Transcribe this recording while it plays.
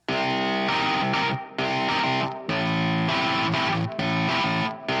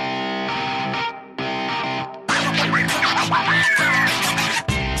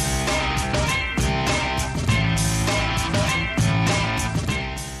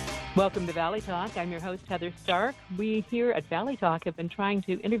Welcome to Valley Talk. I'm your host, Heather Stark. We here at Valley Talk have been trying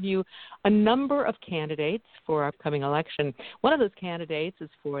to interview a number of candidates for our upcoming election. One of those candidates is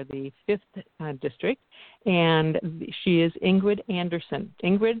for the 5th District, and she is Ingrid Anderson.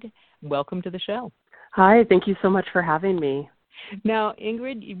 Ingrid, welcome to the show. Hi, thank you so much for having me. Now,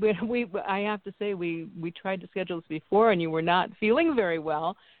 Ingrid, I have to say we tried to schedule this before, and you were not feeling very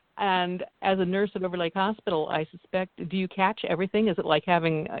well. And as a nurse at Overlake Hospital, I suspect, do you catch everything? Is it like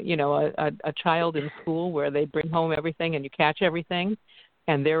having, a child in school where they bring home everything and you catch everything,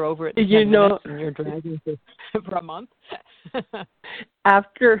 and they're over it in 10 minutes and you're dragging for a month?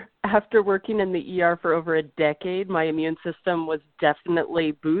 After working in the ER for over a decade, my immune system was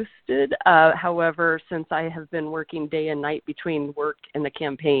definitely boosted. However, since I have been working day and night between work and the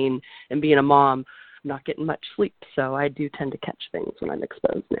campaign and being a mom, not getting much sleep, so I do tend to catch things when I'm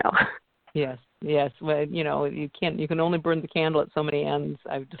exposed now. Yes. Well, you can only burn the candle at so many ends,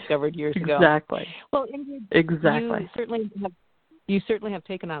 I've discovered years ago. Exactly. Well, Ingrid, you certainly have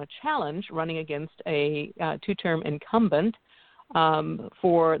taken on a challenge running against a two-term incumbent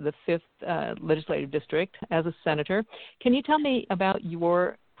for the 5th Legislative District as a senator. Can you tell me about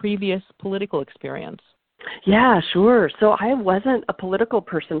your previous political experience? Yeah, sure. So I wasn't a political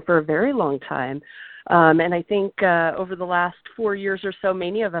person for a very long time. And I think over the last 4 years or so,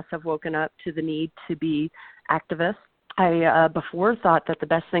 many of us have woken up to the need to be activists. I before thought that the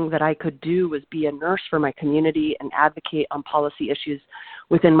best thing that I could do was be a nurse for my community and advocate on policy issues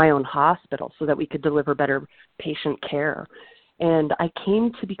within my own hospital so that we could deliver better patient care. And I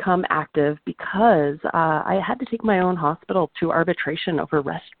came to become active because I had to take my own hospital to arbitration over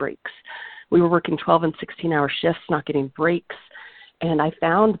rest breaks. We were working 12 and 16-hour shifts, not getting breaks. And I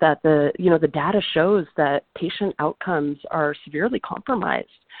found that the data shows that patient outcomes are severely compromised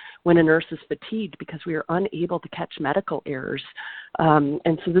when a nurse is fatigued because we are unable to catch medical errors.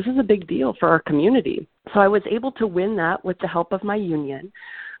 And so this is a big deal for our community. So I was able to win that with the help of my union.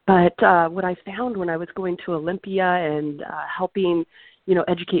 But what I found when I was going to Olympia and helping,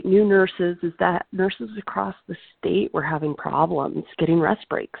 educate new nurses is that nurses across the state were having problems getting rest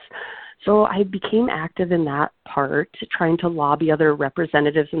breaks. So I became active in that part, trying to lobby other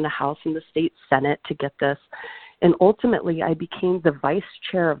representatives in the House and the state Senate to get this. And ultimately, I became the vice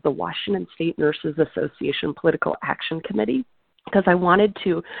chair of the Washington State Nurses Association Political Action Committee because I wanted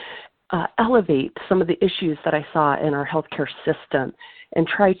to elevate some of the issues that I saw in our healthcare system and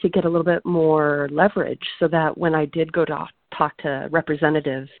try to get a little bit more leverage so that when I did go to talk to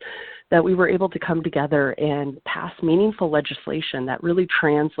representatives, that we were able to come together and pass meaningful legislation that really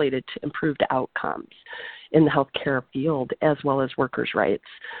translated to improved outcomes in the healthcare field as well as workers' rights.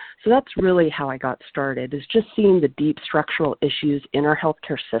 So that's really how I got started, is just seeing the deep structural issues in our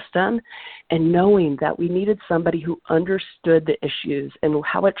healthcare system and knowing that we needed somebody who understood the issues and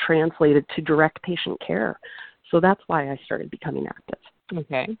how it translated to direct patient care. So that's why I started becoming active.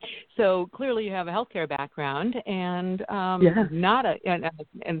 Okay, so clearly you have a healthcare background and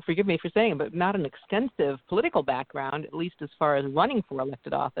and forgive me for saying, but not an extensive political background, at least as far as running for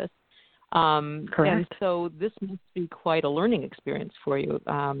elected office. Correct. And so this must be quite a learning experience for you.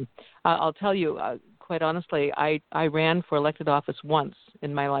 I'll tell you, quite honestly, I ran for elected office once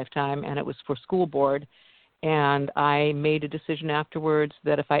in my lifetime, and it was for school board. And I made a decision afterwards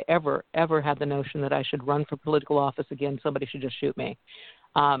that if I ever had the notion that I should run for political office again, somebody should just shoot me,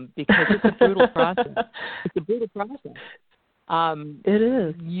 because it's a brutal process. It's a brutal process. It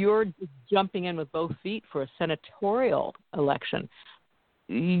is. You're jumping in with both feet for a senatorial election.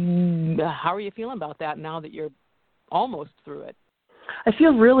 How are you feeling about that now that you're almost through it? I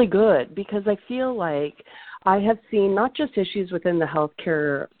feel really good because I feel like I have seen not just issues within the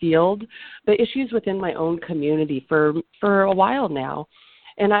healthcare field, but issues within my own community for a while now.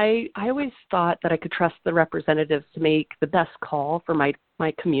 And I always thought that I could trust the representatives to make the best call for my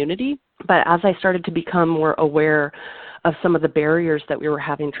community. But as I started to become more aware of some of the barriers that we were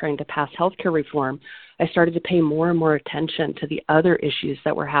having trying to pass healthcare reform, I started to pay more and more attention to the other issues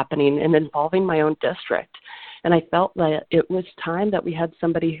that were happening and involving my own district. And I felt that it was time that we had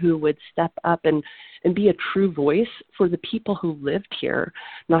somebody who would step up and be a true voice for the people who lived here,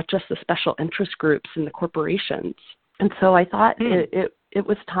 not just the special interest groups and the corporations. And so I thought it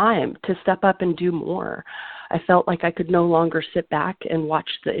was time to step up and do more. I felt like I could no longer sit back and watch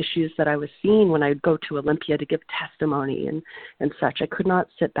the issues that I was seeing when I would go to Olympia to give testimony and such. I could not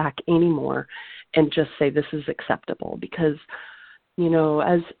sit back anymore and just say this is acceptable because, you know,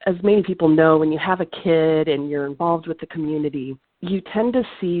 as many people know, when you have a kid and you're involved with the community, you tend to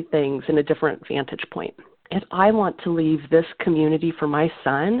see things in a different vantage point. If I want to leave this community for my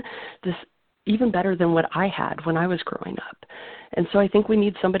son, this even better than what I had when I was growing up. And so I think we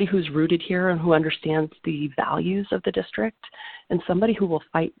need somebody who's rooted here and who understands the values of the district, and somebody who will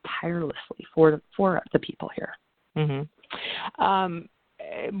fight tirelessly for the people here. Mm-hmm.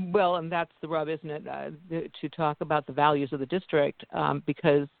 Well, and that's the rub, isn't it, to talk about the values of the district,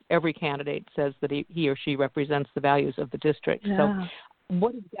 because every candidate says that he or she represents the values of the district. Yeah. So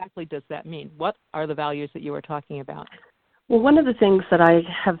what exactly does that mean? What are the values that you are talking about? Well, one of the things that I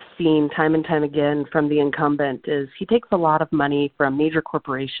have seen time and time again from the incumbent is he takes a lot of money from major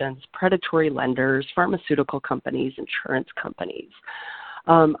corporations, predatory lenders, pharmaceutical companies, insurance companies,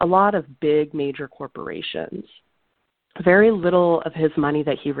 a lot of big major corporations. Very little of his money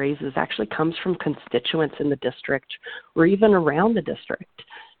that he raises actually comes from constituents in the district or even around the district,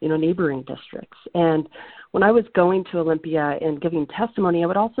 neighboring districts. And when I was going to Olympia and giving testimony, I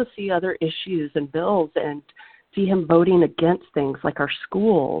would also see other issues and bills and see him voting against things like our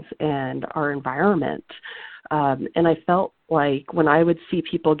schools and our environment. And I felt like when I would see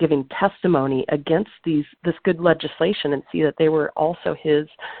people giving testimony against this good legislation and see that they were also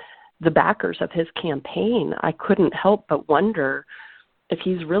the backers of his campaign, I couldn't help but wonder if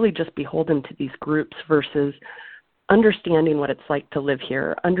he's really just beholden to these groups versus understanding what it's like to live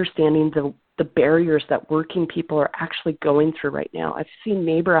here, understanding the barriers that working people are actually going through right now. I've seen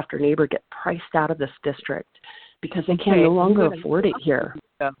neighbor after neighbor get priced out of this district because they can no longer afford it here.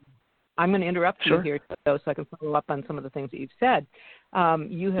 I'm going to interrupt you here, though, so I can follow up on some of the things that you've said.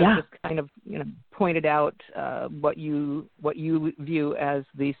 You have just kind of pointed out what you view as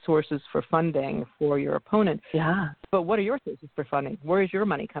the sources for funding for your opponent. Yeah. But what are your sources for funding? Where is your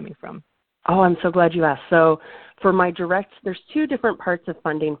money coming from? Oh, I'm so glad you asked. So for my there's two different parts of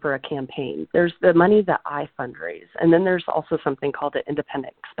funding for a campaign. There's the money that I fundraise, and then there's also something called the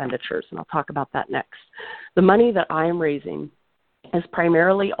independent expenditures, and I'll talk about that next. The money that I'm raising is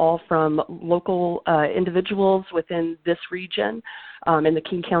primarily all from local individuals within this region, in the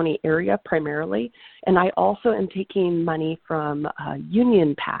King County area primarily, and I also am taking money from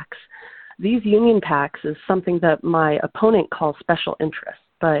union PACs. These union PACs is something that my opponent calls special interests,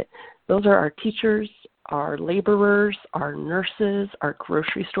 but those are our teachers, our laborers, our nurses, our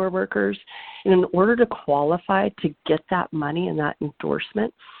grocery store workers. And in order to qualify to get that money and that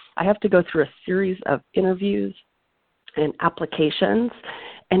endorsement, I have to go through a series of interviews and applications.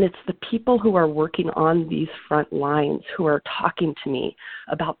 And it's the people who are working on these front lines who are talking to me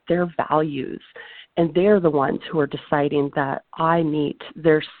about their values. And they're the ones who are deciding that I meet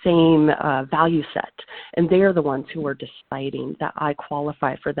their same value set. And they're the ones who are deciding that I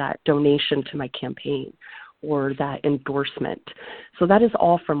qualify for that donation to my campaign or that endorsement. So that is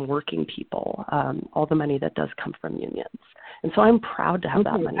all from working people, all the money that does come from unions. And so I'm proud to have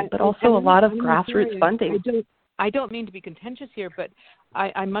that money, but also a lot of grassroots funding. I don't mean to be contentious here, but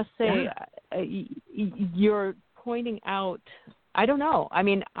I must say you're pointing out, I don't know. I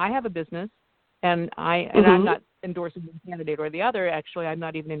mean, I have a business. And I'm not endorsing one candidate or the other. Actually, I'm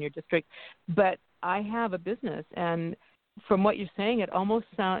not even in your district. But I have a business. And from what you're saying, it almost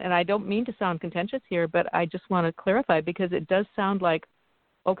sounds, and I don't mean to sound contentious here, but I just want to clarify because it does sound like,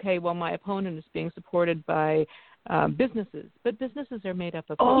 okay, well, my opponent is being supported by businesses. But businesses are made up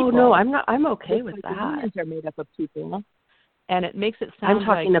of people. Oh, no, I'm not. I'm okay with that. Unions are made up of people. And it makes it sound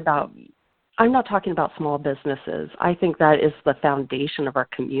I'm not talking about small businesses. I think that is the foundation of our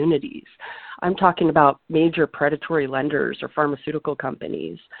communities. I'm talking about major predatory lenders or pharmaceutical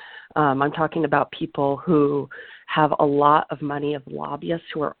companies. I'm talking about people who have a lot of money of lobbyists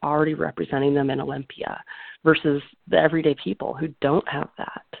who are already representing them in Olympia versus the everyday people who don't have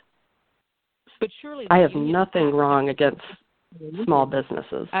that. But surely I have nothing wrong against small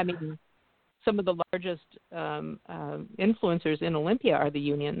businesses. I mean, some of the largest influencers in Olympia are the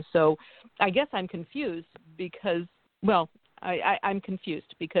unions. So I guess I'm confused because, I'm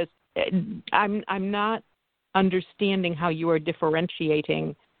confused because I'm not understanding how you are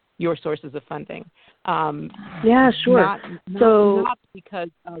differentiating your sources of funding. Yeah, sure. Not because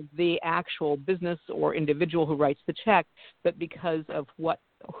of the actual business or individual who writes the check, but because of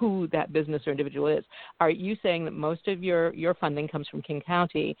who that business or individual is. Are you saying that most of your funding comes from King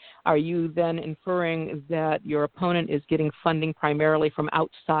County? Are you then inferring that your opponent is getting funding primarily from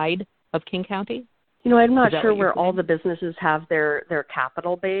outside of King County? I'm not sure where all the businesses have their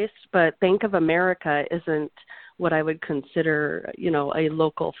capital base, but Bank of America isn't what I would consider, a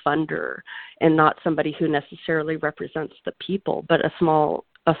local funder and not somebody who necessarily represents the people, but a small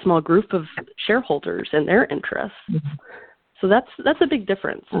group of shareholders and their interests. Mm-hmm. So that's a big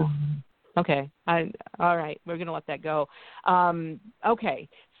difference. Okay. All right. We're going to let that go. Okay.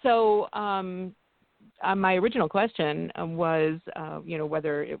 So my original question was,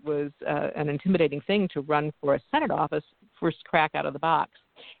 whether it was an intimidating thing to run for a Senate office first crack out of the box.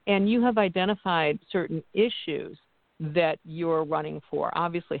 And you have identified certain issues that you're running for.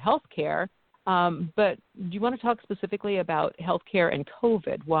 Obviously, healthcare. But do you want to talk specifically about healthcare and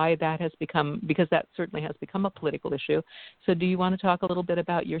COVID, why that has become, because that certainly has become a political issue. So do you want to talk a little bit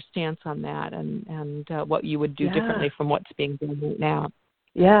about your stance on that and what you would do differently from what's being done right now?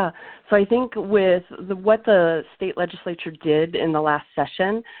 Yeah. So I think with what the state legislature did in the last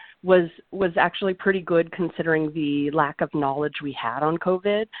session was actually pretty good considering the lack of knowledge we had on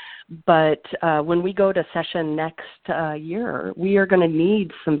COVID. But when we go to session next year, we are going to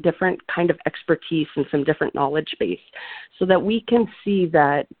need some different kind of expertise and some different knowledge base so that we can see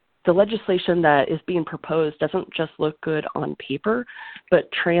that the legislation that is being proposed doesn't just look good on paper,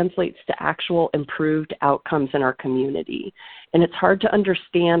 but translates to actual improved outcomes in our community. And it's hard to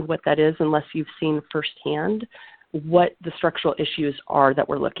understand what that is unless you've seen firsthand what the structural issues are that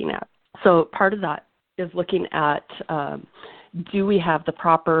we're looking at. So part of that is looking at do we have the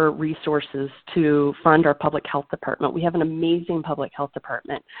proper resources to fund our public health department? We have an amazing public health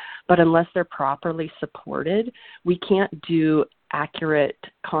department, but unless they're properly supported, we can't do accurate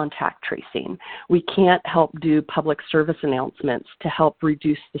contact tracing. We can't help do public service announcements to help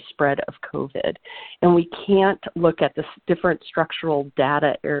reduce the spread of COVID. And we can't look at this different structural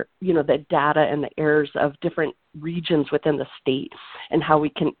data, the data and the errors of different regions within the state and how we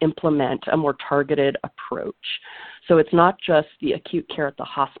can implement a more targeted approach. So it's not just the acute care at the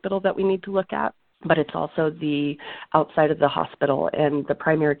hospital that we need to look at, but it's also the outside of the hospital and the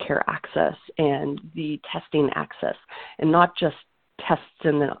primary care access and the testing access, and not just tests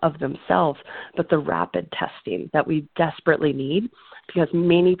in and of themselves, but the rapid testing that we desperately need because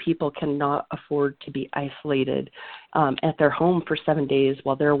many people cannot afford to be isolated at their home for 7 days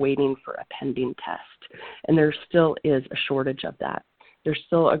while they're waiting for a pending test. And there still is a shortage of that. There's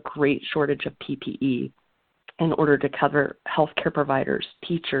still a great shortage of PPE in order to cover healthcare providers,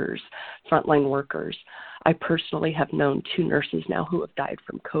 teachers, frontline workers. I personally have known 2 nurses now who have died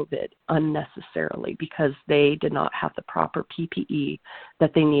from COVID unnecessarily because they did not have the proper PPE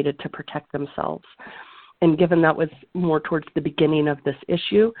that they needed to protect themselves. And given that was more towards the beginning of this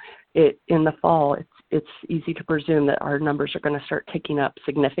issue, in the fall, it's easy to presume that our numbers are going to start ticking up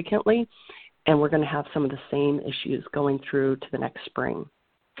significantly, and we're going to have some of the same issues going through to the next spring.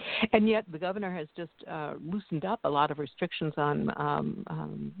 And yet the governor has just loosened up a lot of restrictions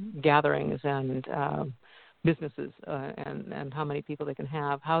on gatherings and businesses and how many people they can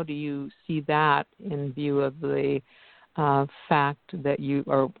have. How do you see that in view of the fact that you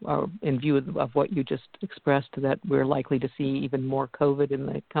are in view of what you just expressed, that we're likely to see even more COVID in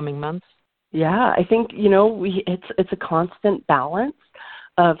the coming months? Yeah, I think, it's a constant balance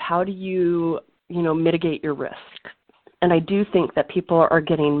of how do you mitigate your risk. And I do think that people are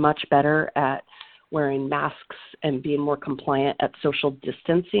getting much better at wearing masks and being more compliant at social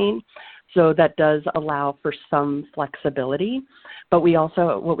distancing. So that does allow for some flexibility. But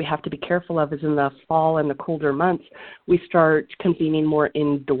what we have to be careful of is in the fall and the colder months, we start convening more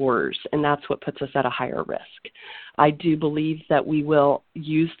indoors, and that's what puts us at a higher risk. I do believe that we will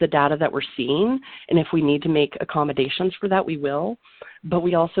use the data that we're seeing, and if we need to make accommodations for that, we will. But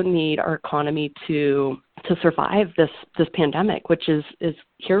we also need our economy to survive this pandemic, which is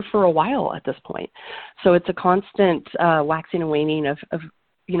here for a while at this point. So it's a constant waxing and waning of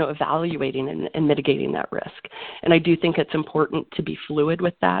evaluating and mitigating that risk. And I do think it's important to be fluid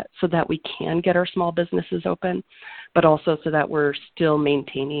with that so that we can get our small businesses open, but also so that we're still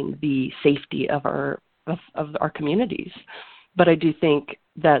maintaining the safety of our communities. But I do think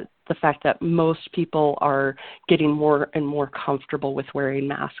that the fact that most people are getting more and more comfortable with wearing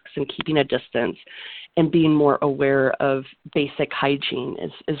masks and keeping a distance and being more aware of basic hygiene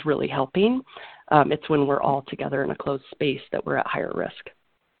is really helping. It's when we're all together in a closed space that we're at higher risk.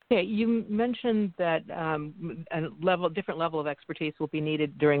 Okay, you mentioned that a different level of expertise will be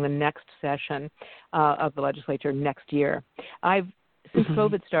needed during the next session of the legislature next year. Since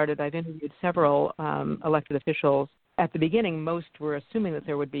COVID started, I've interviewed several elected officials. At the beginning, most were assuming that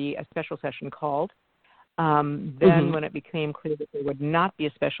there would be a special session called. Then when it became clear that there would not be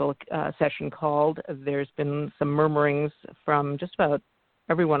a special session called, there's been some murmurings from just about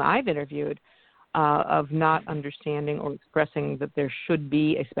everyone I've interviewed of not understanding or expressing that there should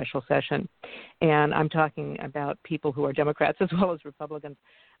be a special session. And I'm talking about people who are Democrats as well as Republicans.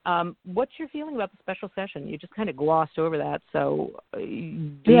 What's your feeling about the special session? You just kind of glossed over that. So do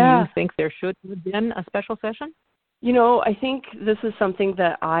you think there should have been a special session? I think this is something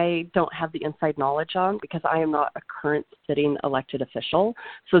that I don't have the inside knowledge on because I am not a current sitting elected official.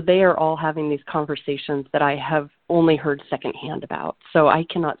 So they are all having these conversations that I have only heard secondhand about. So I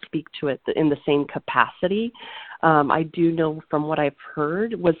cannot speak to it in the same capacity. I do know from what I've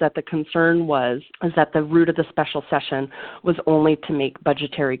heard was that the concern is that the root of the special session was only to make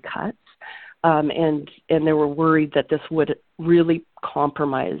budgetary cuts. And they were worried that this would really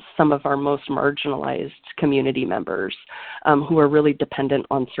compromise some of our most marginalized community members who are really dependent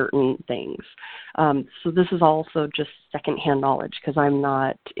on certain things. So this is also just secondhand knowledge because I'm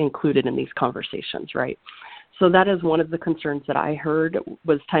not included in these conversations, right? So that is one of the concerns that I heard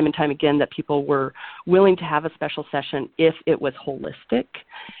was time and time again that people were willing to have a special session if it was holistic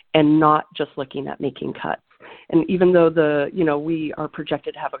and not just looking at making cuts. And even though we are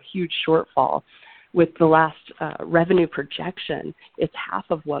projected to have a huge shortfall, with the last revenue projection, it's half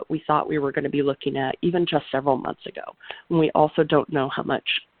of what we thought we were going to be looking at even just several months ago. And we also don't know how much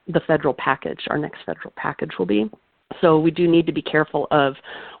our next federal package will be. So we do need to be careful of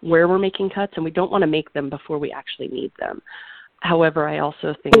where we're making cuts, and we don't want to make them before we actually need them. However, I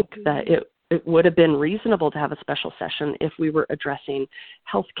also think that it would have been reasonable to have a special session if we were addressing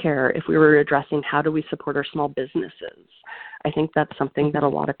healthcare, if we were addressing how do we support our small businesses. I think that's something that a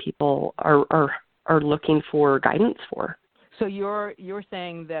lot of people are looking for guidance for. So you're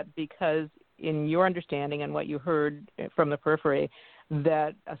saying that because in your understanding and what you heard from the periphery,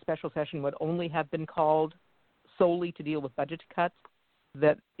 that a special session would only have been called solely to deal with budget cuts,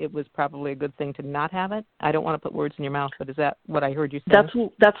 that it was probably a good thing to not have it? I don't want to put words in your mouth, but is that what I heard you say?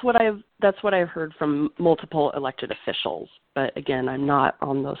 That's what I've heard from multiple elected officials. But again, I'm not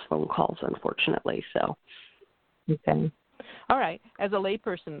on those phone calls, unfortunately. So, okay, all right. As a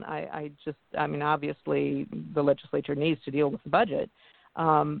layperson, I mean, obviously the legislature needs to deal with the budget,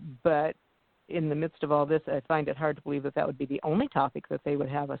 but in the midst of all this, I find it hard to believe that would be the only topic that they would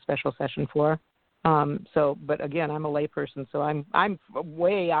have a special session for. But again, I'm a layperson, so I'm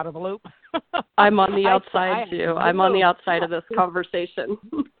way out of the loop. I'm on the outside too. I'm on the outside of this conversation.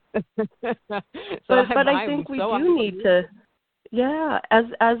 but I think we do need to. Yeah, as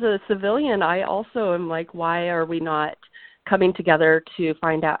a civilian, I also am like, why are we not coming together to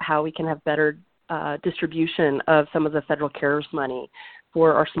find out how we can have better distribution of some of the federal CARES money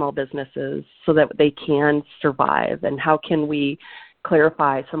for our small businesses so that they can survive, and how can we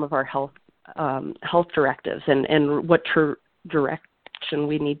clarify some of our health directives and what direction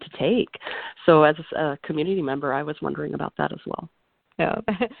we need to take. So as a community member, I was wondering about that as well. Yeah,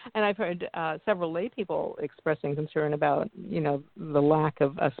 and I've heard several lay people expressing concern about, the lack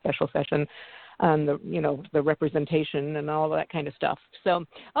of a special session and the representation and all that kind of stuff. So,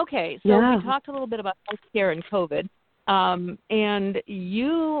 okay, so we talked a little bit about healthcare and COVID. And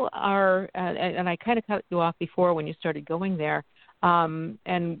you are, and I kind of cut you off before when you started going there,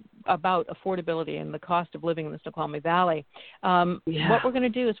 and about affordability and the cost of living in the Snoqualmie Valley. What we're going to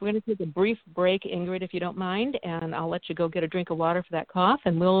do is we're going to take a brief break, Ingrid, if you don't mind, and I'll let you go get a drink of water for that cough,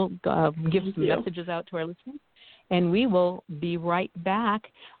 and we'll give some messages out to our listeners. And we will be right back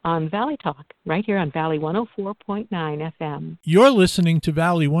on Valley Talk, right here on Valley 104.9 FM. You're listening to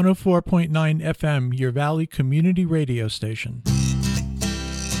Valley 104.9 FM, your Valley community radio station.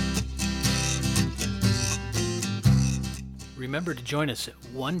 Remember to join us at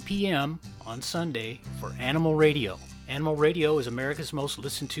 1 p.m. on Sunday for Animal Radio. Animal Radio is America's most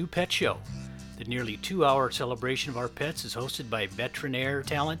listened to pet show. The nearly 2-hour celebration of our pets is hosted by veterinary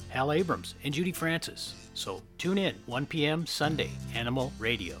talent Hal Abrams and Judy Francis. So tune in, 1 p.m. Sunday, Animal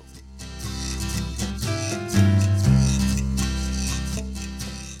Radio.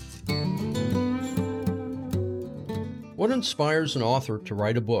 What inspires an author to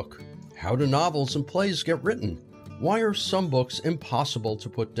write a book? How do novels and plays get written? Why are some books impossible to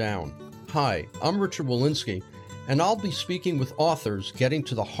put down? Hi, I'm Richard Walensky, and I'll be speaking with authors getting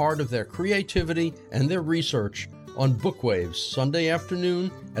to the heart of their creativity and their research on Bookwaves, Sunday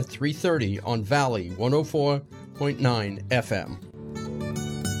afternoon at 3:30 on Valley 104.9 FM.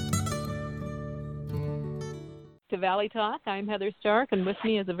 To Valley Talk, I'm Heather Stark, and with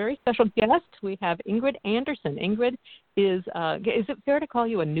me is a very special guest. We have Ingrid Anderson. Ingrid is it fair to call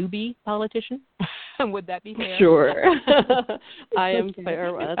you a newbie politician? Would that be fair? Sure. I am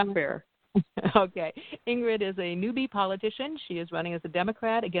fair. That's fair. Okay. Ingrid is a newbie politician. She is running as a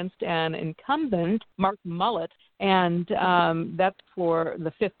Democrat against an incumbent, Mark Mullet, and that's for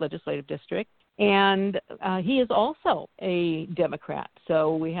the 5th Legislative District. And he is also a Democrat.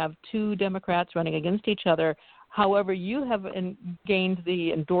 So we have 2 Democrats running against each other. However, you have gained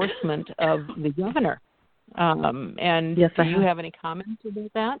the endorsement of the governor. And yes, do you have any comments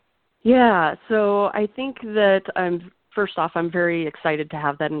about that? Yeah, so I think that first off, I'm very excited to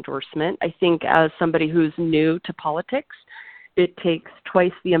have that endorsement. I think as somebody who's new to politics, it takes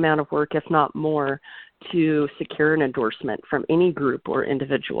twice the amount of work, if not more, to secure an endorsement from any group or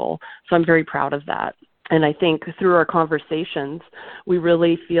individual. So I'm very proud of that. And I think through our conversations, we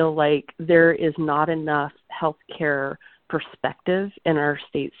really feel like there is not enough healthcare perspective in our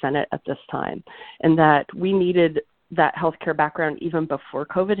state Senate at this time, and that we needed that healthcare background even before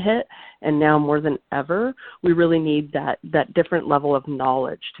COVID hit, and now more than ever, we really need that different level of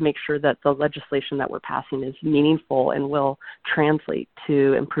knowledge to make sure that the legislation that we're passing is meaningful and will translate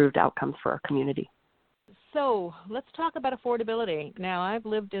to improved outcomes for our community. So let's talk about affordability. Now, I've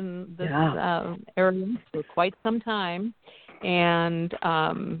lived in this area for quite some time, and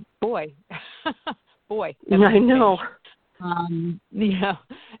boy, I know. Yeah,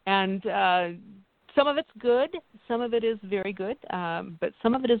 and some of it's good, some of it is very good, but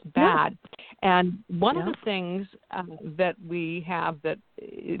some of it is bad. And one of the things that we have that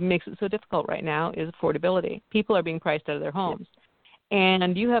it makes it so difficult right now is affordability. People are being priced out of their homes.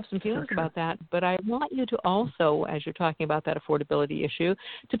 And you have some feelings about that, but I want you to also, as you're talking about that affordability issue,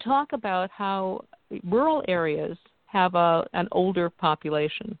 to talk about how rural areas have an older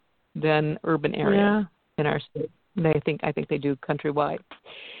population than urban areas in our state. I think they do countrywide.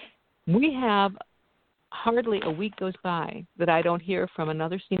 We have hardly a week goes by that I don't hear from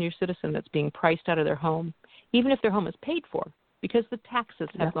another senior citizen that's being priced out of their home, even if their home is paid for, because the taxes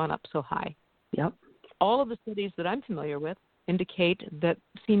have gone up so high. Yep. All of the studies that I'm familiar with indicate that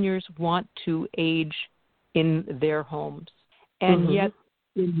seniors want to age in their homes. And yet,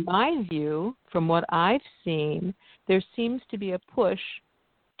 in my view, from what I've seen, there seems to be a push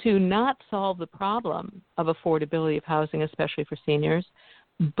to not solve the problem of affordability of housing, especially for seniors,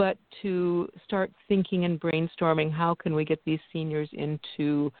 but to start thinking and brainstorming how can we get these seniors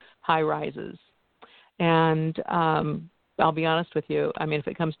into high rises. And I'll be honest with you. I mean, if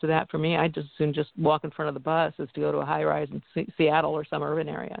it comes to that for me, I'd just soon just walk in front of the bus as to go to a high rise in Seattle or some urban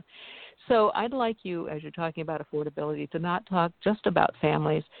area. So I'd like you, as you're talking about affordability, to not talk just about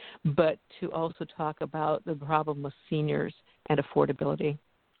families, but to also talk about the problem with seniors and affordability.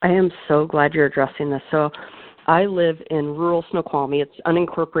 I am so glad you're addressing this. So I live in rural Snoqualmie. It's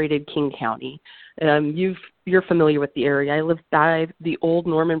unincorporated King County. You're familiar with the area. I live by the old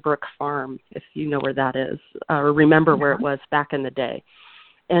Norman Brook Farm, if you know where that is, or remember where it was back in the day.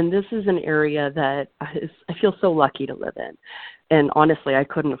 And this is an area that I feel so lucky to live in. And honestly, I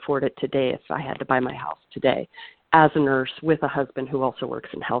couldn't afford it today if I had to buy my house today as a nurse with a husband who also works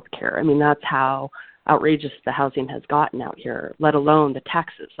in healthcare. I mean, that's how outrageous the housing has gotten out here, let alone the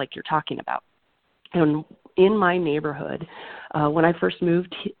taxes like you're talking about. And in my neighborhood, when I first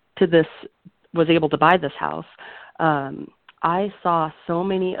moved to this, was able to buy this house, I saw so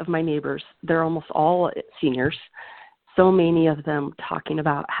many of my neighbors, they're almost all seniors, so many of them talking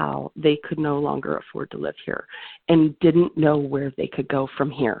about how they could no longer afford to live here and didn't know where they could go from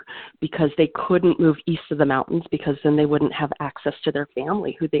here because they couldn't move east of the mountains because then they wouldn't have access to their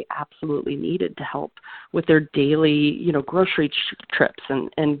family who they absolutely needed to help with their daily, grocery trips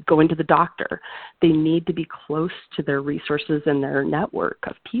and going to the doctor. They need to be close to their resources and their network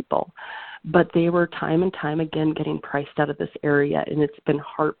of people. But they were time and time again getting priced out of this area, and it's been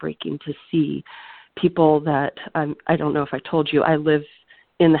heartbreaking to see people that, I don't know if I told you, I live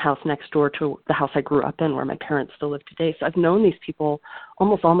in the house next door to the house I grew up in where my parents still live today. So I've known these people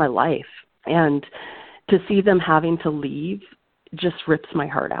almost all my life. And to see them having to leave just rips my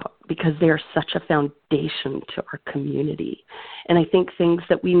heart out because they are such a foundation to our community. And I think things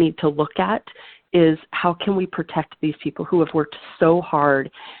that we need to look at is how can we protect these people who have worked so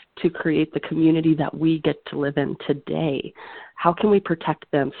hard to create the community that we get to live in today? How can we protect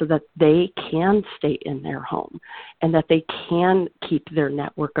them so that they can stay in their home and that they can keep their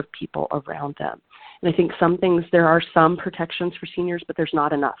network of people around them? And I think there are some protections for seniors, but there's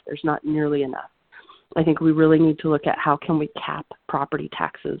not enough. There's not nearly enough. I think we really need to look at how can we cap property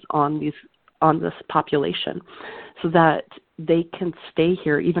taxes on this population so that they can stay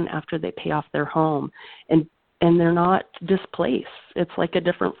here even after they pay off their home and they're not displaced. It's like a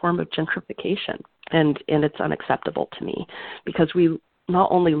different form of gentrification, and it's unacceptable to me because we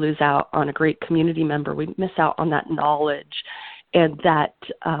not only lose out on a great community member, we miss out on that knowledge and that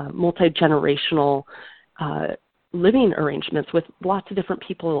multi-generational living arrangements with lots of different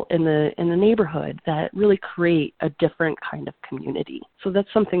people in the neighborhood that really create a different kind of community. So that's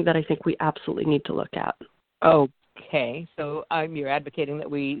something that I think we absolutely need to look at. Okay, so you're advocating that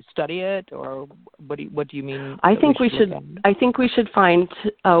we study it, or what do you mean? I think we should find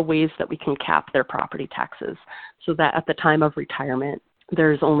ways that we can cap their property taxes, so that at the time of retirement,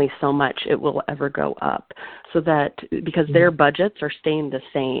 there's only so much it will ever go up. So that because their budgets are staying the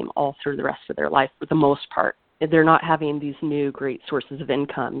same all through the rest of their life for the most part. they're not having these new great sources of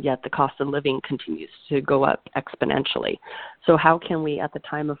income, yet the cost of living continues to go up exponentially. So how can we, at the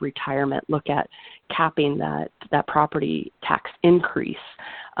time of retirement, look at capping that property tax increase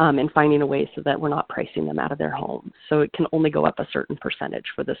and finding a way so that we're not pricing them out of their homes? So it can only go up a certain percentage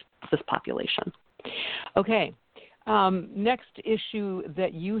for this population. Okay. Next issue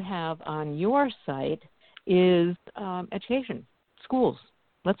that you have on your site is education, schools.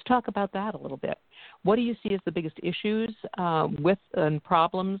 Let's talk about that a little bit. What do you see as the biggest issues with and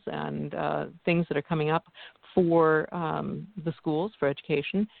problems and things that are coming up for the schools, for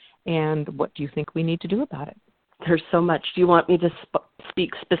education, and what do you think we need to do about it? There's so much. Do you want me to speak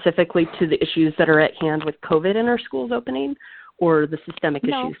specifically to the issues that are at hand with COVID in our schools opening, or the systemic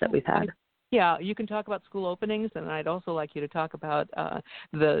issues that we've had? Yeah, you can talk about school openings, and I'd also like you to talk about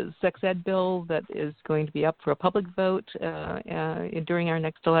the sex ed bill that is going to be up for a public vote during our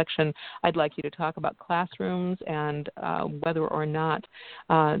next election. I'd like you to talk about classrooms and whether or not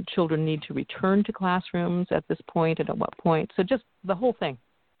children need to return to classrooms at this point and at what point. So just the whole thing.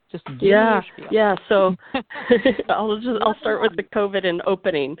 Just yeah. So I'll start with the COVID and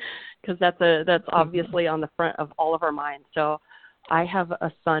opening, because that's obviously on the front of all of our minds. So I have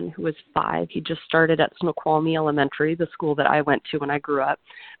a son who is 5. He just started at Snoqualmie Elementary, the school that I went to when I grew up.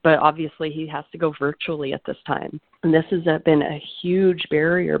 But obviously he has to go virtually at this time. And this has been a huge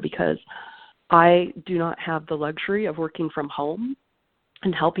barrier because I do not have the luxury of working from home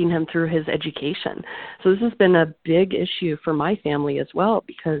and helping him through his education. So this has been a big issue for my family as well,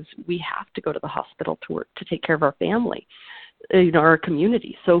 because we have to go to the hospital to work to take care of our family, our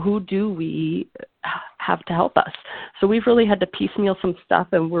community. So who do we have to help us? So we've really had to piecemeal some stuff,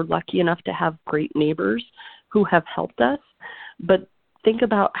 and we're lucky enough to have great neighbors who have helped us. But think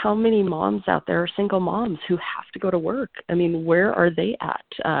about how many moms out there are single moms who have to go to work. I mean, where are they at?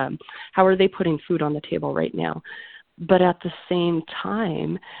 How are they putting food on the table right now? But at the same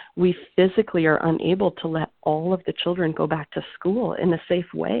time, we physically are unable to let all of the children go back to school in a safe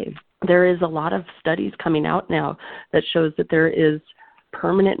way. There is a lot of studies coming out now that shows that there is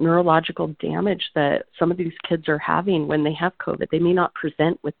permanent neurological damage that some of these kids are having when they have COVID. They may not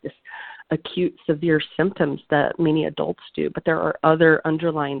present with this acute, severe symptoms that many adults do, but there are other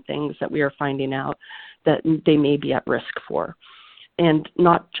underlying things that we are finding out that they may be at risk for. And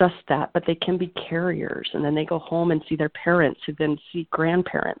not just that, but they can be carriers, and then they go home and see their parents, who then see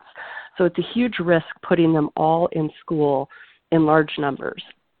grandparents. So it's a huge risk putting them all in school in large numbers.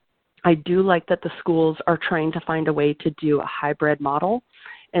 I do like that the schools are trying to find a way to do a hybrid model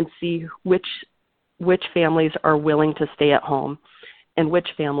and see which families are willing to stay at home and which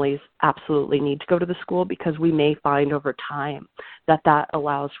families absolutely need to go to the school, because we may find over time that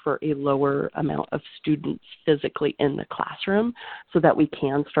allows for a lower amount of students physically in the classroom, so that we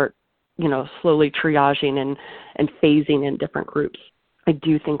can start, slowly triaging and phasing in different groups. I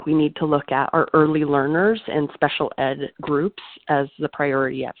do think we need to look at our early learners and special ed groups as the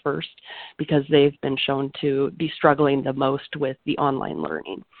priority at first, because they've been shown to be struggling the most with the online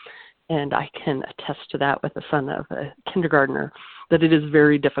learning. And I can attest to that with the son of a kindergartner, that it is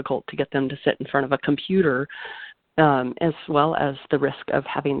very difficult to get them to sit in front of a computer, as well as the risk of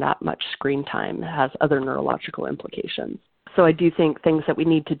having that much screen time has other neurological implications. So I do think things that we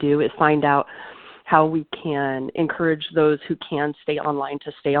need to do is find out how we can encourage those who can stay online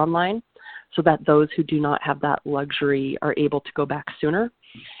to stay online, so that those who do not have that luxury are able to go back sooner.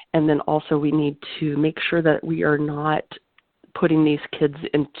 And then also we need to make sure that we are not putting these kids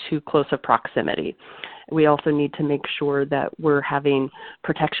into close of proximity. We also need to make sure that we're having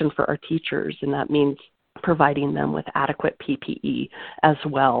protection for our teachers, and that means providing them with adequate PPE as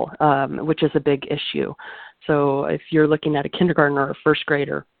well, which is a big issue. So if you're looking at a kindergartner or a first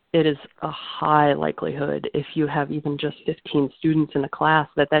grader, it is a high likelihood, if you have even just 15 students in a class,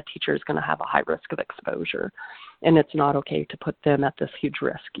 that teacher is going to have a high risk of exposure. And it's not okay to put them at this huge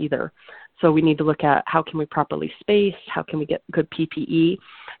risk either. So we need to look at how can we properly space, how can we get good PPE,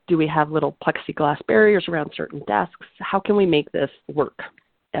 do we have little plexiglass barriers around certain desks, how can we make this work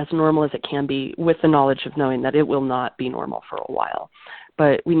as normal as it can be, with the knowledge of knowing that it will not be normal for a while.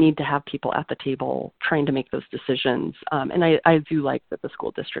 But we need to have people at the table trying to make those decisions. And I do like that the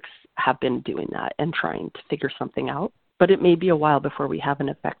school districts have been doing that and trying to figure something out. But it may be a while before we have an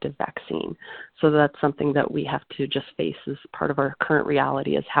effective vaccine. So that's something that we have to just face as part of our current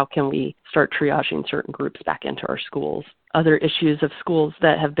reality, is how can we start triaging certain groups back into our schools. Other issues of schools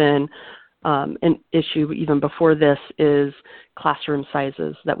that have been an issue even before this is classroom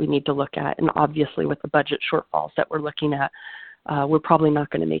sizes that we need to look at. And obviously with the budget shortfalls that we're looking at, we're probably not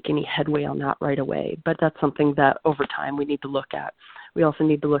going to make any headway on that right away. But that's something that over time we need to look at. We also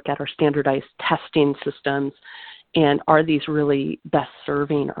need to look at our standardized testing systems, and are these really best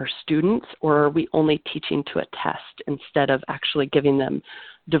serving our students, or are we only teaching to a test instead of actually giving them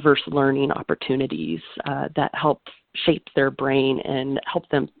diverse learning opportunities that help shape their brain and help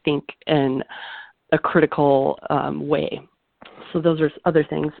them think in a critical way? So those are other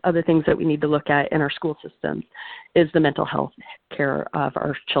things that we need to look at in our school systems is the mental health care of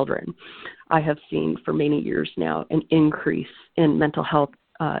our children. I have seen for many years now an increase in mental health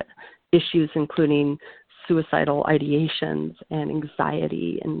issues, including suicidal ideations and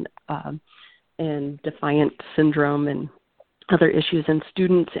anxiety and defiant syndrome and other issues in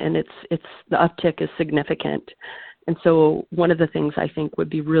students, and it's the uptick is significant. And so one of the things I think would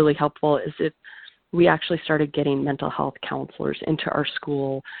be really helpful is if we actually started getting mental health counselors into our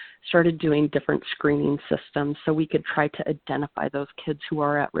school, started doing different screening systems so we could try to identify those kids who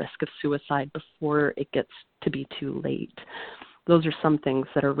are at risk of suicide before it gets to be too late. Those are some things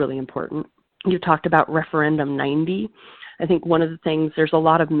that are really important. You talked about Referendum 90. I think one of the things, there's a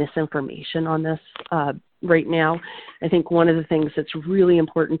lot of misinformation on this right now. I think one of the things that's really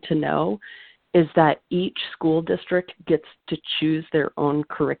important to know is that each school district gets to choose their own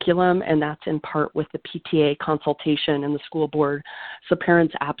curriculum, and that's in part with the PTA consultation and the school board. So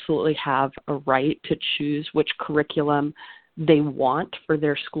parents absolutely have a right to choose which curriculum they want for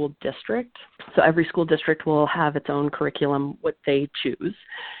their school district. So every school district will have its own curriculum, what they choose.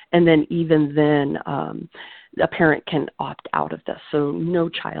 And then even then, a parent can opt out of this. So no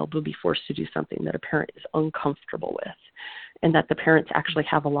child will be forced to do something that a parent is uncomfortable with, and that the parents actually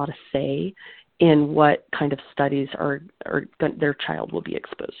have a lot of say in what kind of studies their child will be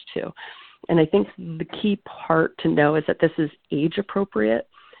exposed to. And I think the key part to know is that this is age-appropriate,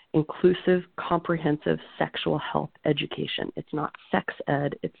 inclusive, comprehensive sexual health education. It's not sex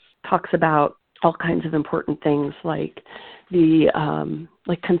ed. It talks about all kinds of important things like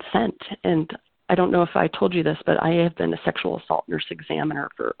like consent. And I don't know if I told you this, but I have been a sexual assault nurse examiner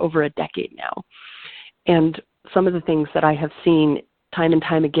for over a decade now. And some of the things that I have seen time and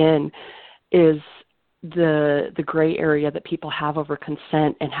time again is the gray area that people have over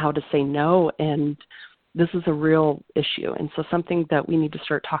consent and how to say no. And this is a real issue. And so something that we need to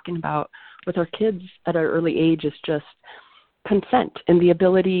start talking about with our kids at an early age is just consent and the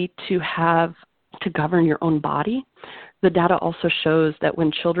ability to govern your own body. The data also shows that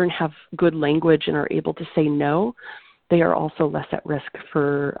when children have good language and are able to say no, they are also less at risk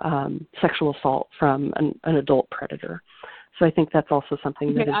for sexual assault from an adult predator. So I think that's also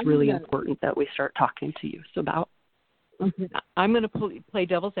something that is really important that we start talking to youth about. I'm going to play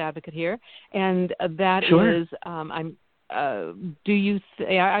devil's advocate here, and that Sure. is,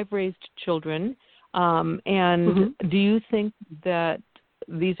 I've raised children, and do you think that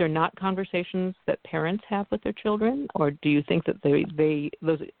these are not conversations that parents have with their children, or do you think that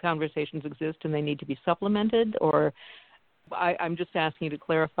those conversations exist and they need to be supplemented? Or I'm just asking you to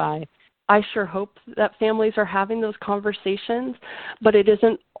clarify. I sure hope that families are having those conversations, but it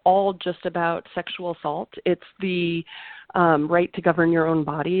isn't all just about sexual assault. It's the right to govern your own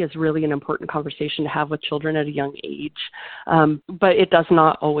body is really an important conversation to have with children at a young age, but it does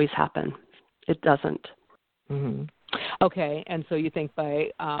not always happen. It doesn't. Mm-hmm. Okay, and so you think by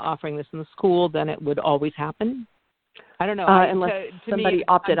offering this in the school, then it would always happen? I don't know. Unless somebody me,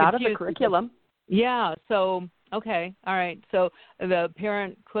 opted out of the curriculum. Yeah, so, okay, all right. So the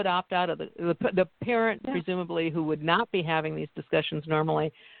parent could opt out of the parent, presumably, who would not be having these discussions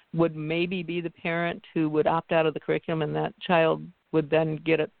normally, would maybe be the parent who would opt out of the curriculum, and that child would then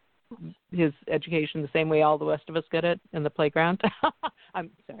get his education the same way all the rest of us get it in the playground. I'm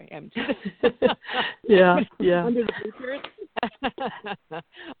sorry. Yeah. Under the bleachers.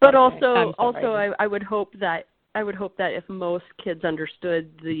 But okay, also, I would hope that if most kids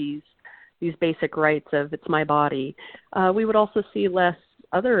understood these basic rights of it's my body, we would also see less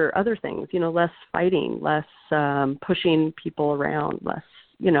other things. Less fighting, less pushing people around, less.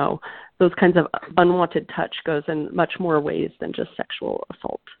 Those kinds of unwanted touch goes in much more ways than just sexual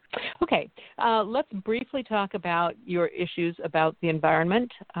assault. Okay, let's briefly talk about your issues about the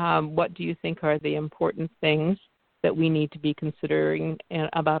environment. What do you think are the important things that we need to be considering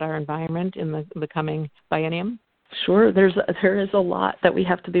about our environment in the coming biennium? Sure, there is a lot that we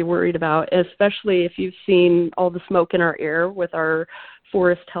have to be worried about, especially if you've seen all the smoke in our air with our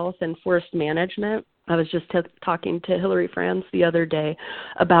forest health and forest management. I was just talking to Hillary Franz the other day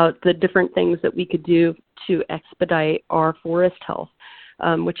about the different things that we could do to expedite our forest health,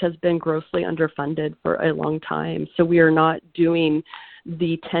 which has been grossly underfunded for a long time. So we are not doing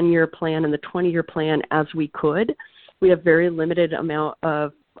the 10-year plan and the 20-year plan as we could. We have very limited amount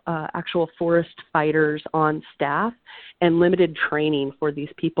of actual forest fighters on staff and limited training for these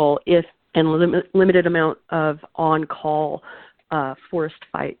people and limited amount of on-call forest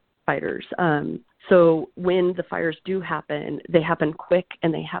fighters. So when the fires do happen, they happen quick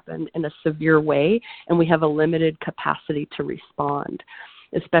and they happen in a severe way, and we have a limited capacity to respond,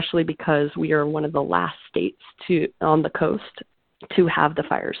 especially because we are one of the last states on the coast to have the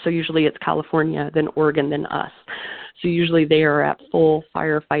fires. So usually it's California, then Oregon, then us. So usually they are at full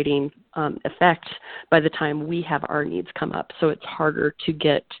firefighting effect by the time we have our needs come up. So it's harder to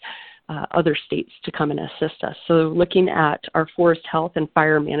get other states to come and assist us. So looking at our forest health and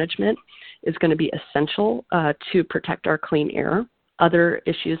fire management is going to be essential to protect our clean air. Other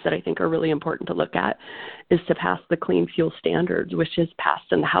issues that I think are really important to look at is to pass the clean fuel standards, which is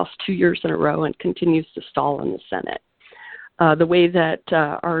passed in the House 2 years in a row and continues to stall in the Senate. The way that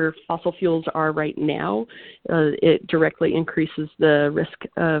our fossil fuels are right now, it directly increases the risk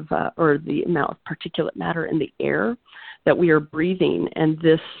of or the amount of particulate matter in the air that we are breathing, and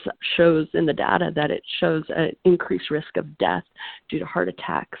this shows in the data that it shows an increased risk of death due to heart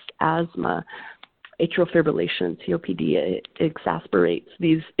attacks, asthma, atrial fibrillation, COPD. It exacerbates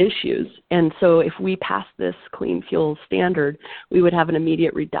these issues. And so if we pass this clean fuel standard, we would have an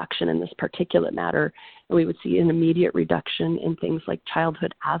immediate reduction in this particulate matter, and we would see an immediate reduction in things like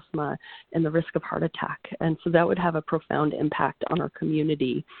childhood asthma and the risk of heart attack. And so that would have a profound impact on our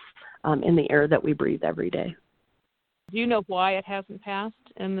community in the air that we breathe every day. Do you know why it hasn't passed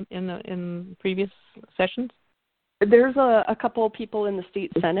in previous sessions? There's a couple of people in the state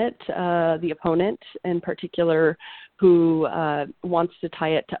Senate, the opponent in particular, who wants to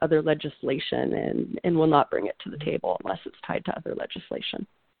tie it to other legislation and will not bring it to the table unless it's tied to other legislation.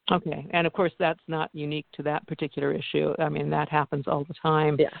 Okay. And, of course, that's not unique to that particular issue. I mean, that happens all the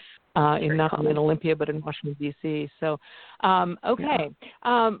time. Yeah. Not only in Olympia, but in Washington, D.C. So, okay.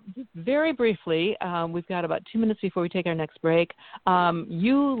 Yeah. Very briefly, we've got about 2 minutes before we take our next break.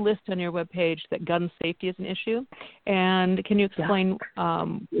 You list on your webpage that gun safety is an issue. And can you explain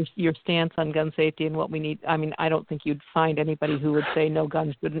your stance on gun safety and what we need? I mean, I don't think you'd find anybody who would say no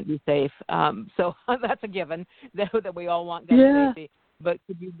guns shouldn't be safe. So that's a given, that we all want gun safety. But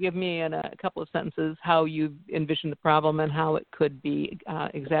could you give me in a couple of sentences how you envision the problem and how it could be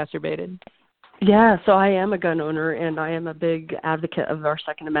exacerbated? Yeah, so I am a gun owner, and I am a big advocate of our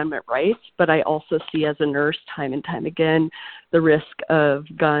Second Amendment rights, but I also see as a nurse time and time again the risk of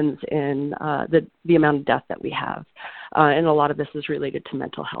guns and the amount of death that we have. And a lot of this is related to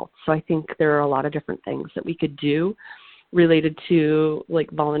mental health. So I think there are a lot of different things that we could do related to like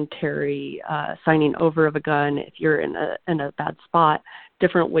voluntary signing over of a gun if you're in a bad spot,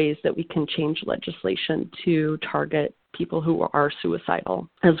 different ways that we can change legislation to target people who are suicidal,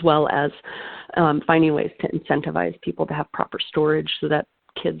 as well as finding ways to incentivize people to have proper storage so that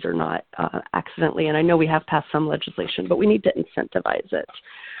kids are not accidentally, and I know we have passed some legislation, but we need to incentivize it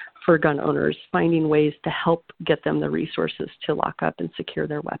for gun owners, finding ways to help get them the resources to lock up and secure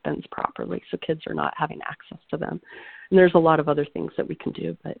their weapons properly so kids are not having access to them. And there's a lot of other things that we can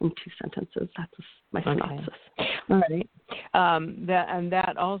do, but in 2 sentences, that's my synopsis. All right.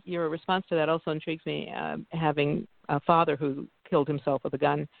 Your response to that also intrigues me, having a father who killed himself with a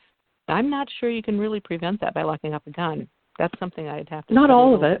gun. I'm not sure you can really prevent that by locking up a gun. That's something I'd have to Not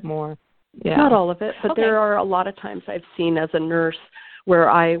all of it. More. Yeah. Not all of it, but there are a lot of times I've seen as a nurse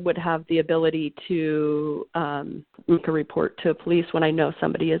where I would have the ability to make a report to police when I know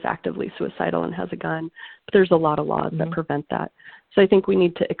somebody is actively suicidal and has a gun. But there's a lot of laws that prevent that. So I think we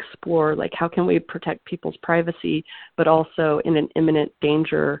need to explore, like, how can we protect people's privacy, but also in an imminent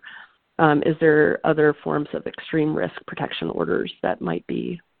danger, is there other forms of extreme risk protection orders that might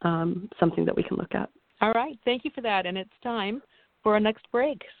be something that we can look at? All right. Thank you for that. And it's time for our next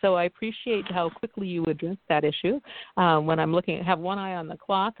break. So I appreciate how quickly you address that issue. When I'm have one eye on the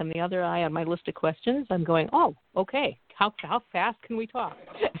clock and the other eye on my list of questions, I'm going, oh, okay, how fast can we talk?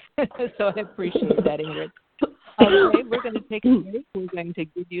 So I appreciate that, Ingrid. Okay, we're going to take a break. We're going to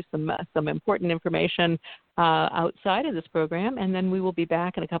give you some important information outside of this program, and then we will be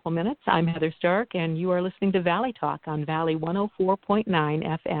back in a couple minutes. I'm Heather Stark, and you are listening to Valley Talk on Valley 104.9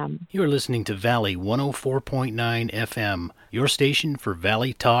 FM. You are listening to Valley 104.9 FM, your station for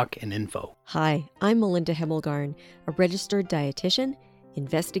Valley Talk and info. Hi, I'm Melinda Hemmelgarn, a registered dietitian,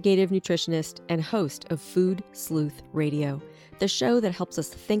 investigative nutritionist, and host of Food Sleuth Radio, the show that helps us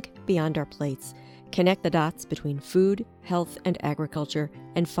think beyond our plates, connect the dots between food, health, and agriculture,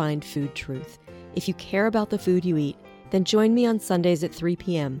 and find food truth. If you care about the food you eat, then join me on Sundays at 3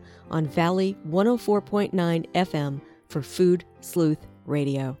 p.m. on Valley 104.9 FM for Food Sleuth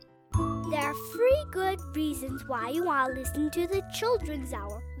Radio. There are 3 good reasons why you want to listen to the Children's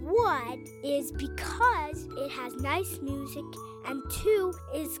Hour. 1 is because it has nice music, and 2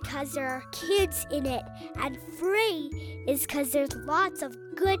 is because there are kids in it, and 3 is because there's lots of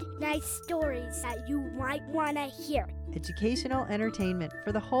good, nice stories that you might want to hear. Educational entertainment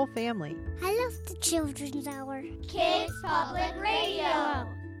for the whole family. I love the Children's Hour. Kids Public Radio.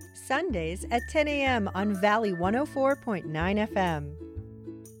 Sundays at 10 a.m. on Valley 104.9 FM.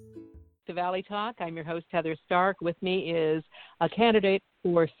 To Valley Talk. I'm your host, Heather Stark. With me is a candidate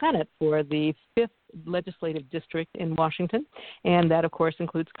for Senate for the 5th Legislative District in Washington, and that, of course,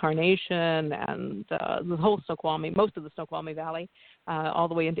 includes Carnation and the whole Snoqualmie, most of the Snoqualmie Valley, all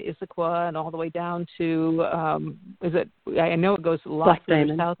the way into Issaquah and all the way down to, I know it goes a lot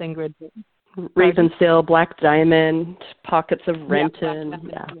further south, Ingrid. Ravensdale, Black Diamond, pockets of Renton,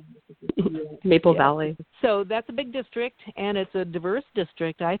 Maple Valley. So that's a big district, and it's a diverse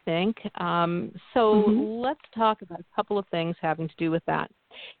district, I think. Let's talk about a couple of things having to do with that.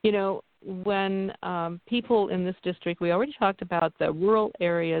 You know, when people in this district, we already talked about the rural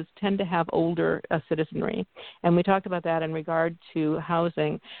areas tend to have older citizenry, and we talked about that in regard to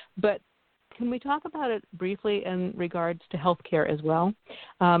housing. But can we talk about it briefly in regards to health care as well?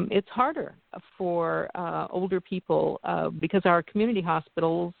 It's harder for older people because our community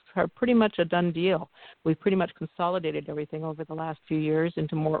hospitals are pretty much a done deal. We've pretty much consolidated everything over the last few years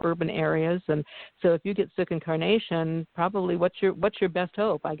into more urban areas. And so if you get sick in Carnation, probably what's your best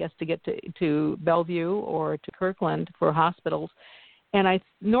hope, I guess, to get to Bellevue or to Kirkland for hospitals. And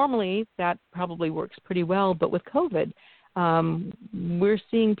normally that probably works pretty well. But with COVID, we're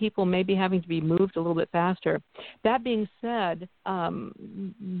seeing people maybe having to be moved a little bit faster. That being said,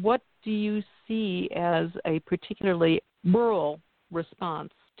 what do you see as a particularly rural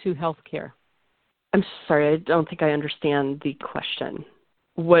response to health care? I'm sorry, I don't think I understand the question.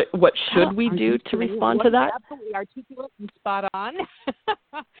 What should we do to respond to that? Absolutely articulate and spot on.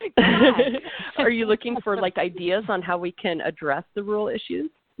 Are you looking for ideas on how we can address the rural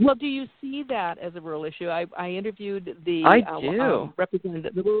issues? Well, do you see that as a rural issue? I interviewed the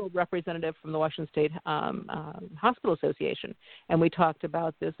rural representative from the Washington State Hospital Association, and we talked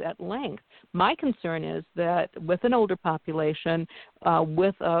about this at length. My concern is that with an older population,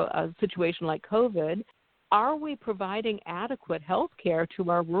 with a situation like COVID, are we providing adequate health care to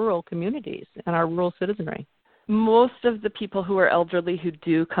our rural communities and our rural citizenry? Most of the people who are elderly who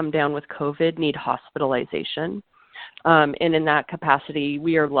do come down with COVID need hospitalization. And in that capacity,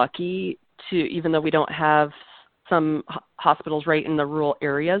 we are lucky to, even though we don't have some hospitals right in the rural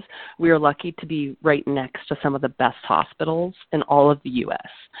areas, we are lucky to be right next to some of the best hospitals in all of the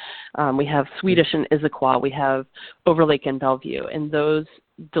U.S. We have Swedish in Issaquah, we have Overlake and Bellevue, and those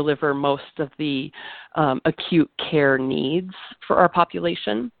deliver most of the acute care needs for our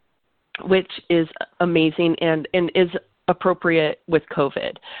population, which is amazing and is appropriate with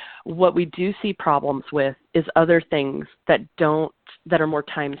COVID. What we do see problems with is other things that are more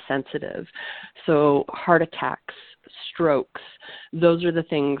time sensitive. So heart attacks, strokes, those are the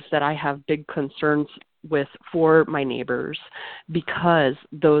things that I have big concerns with for my neighbors, because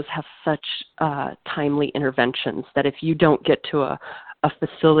those have such timely interventions that if you don't get to a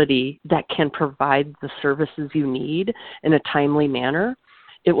facility that can provide the services you need in a timely manner,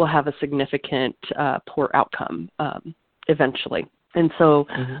 it will have a significant poor outcome eventually. And so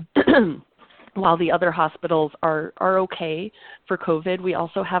while the other hospitals are okay for COVID, we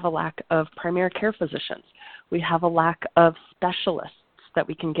also have a lack of primary care physicians. We have a lack of specialists that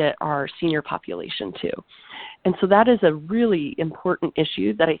we can get our senior population to. And so that is a really important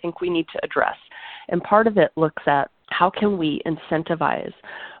issue that I think we need to address. And part of it looks at how can we incentivize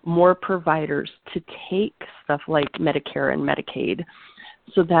more providers to take stuff like Medicare and Medicaid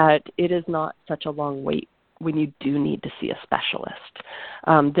so that it is not such a long wait when you do need to see a specialist.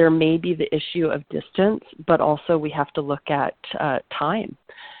 There may be the issue of distance, but also we have to look at time.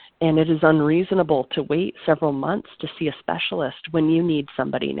 And it is unreasonable to wait several months to see a specialist when you need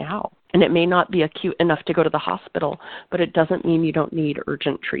somebody now. And it may not be acute enough to go to the hospital, but it doesn't mean you don't need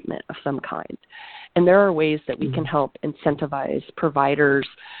urgent treatment of some kind. And there are ways that we can help incentivize providers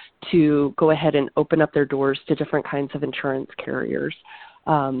to go ahead and open up their doors to different kinds of insurance carriers.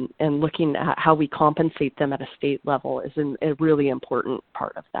 And looking at how we compensate them at a state level is a really important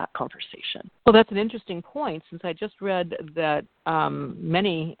part of that conversation. Well, that's an interesting point, since I just read that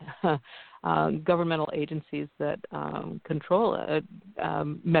many governmental agencies that control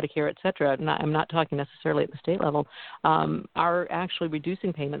Medicare, et cetera, I'm not talking necessarily at the state level, are actually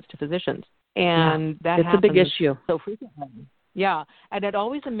reducing payments to physicians. And that it's a big issue. So frequently. Yeah, and it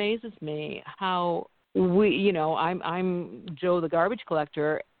always amazes me how I'm Joe the garbage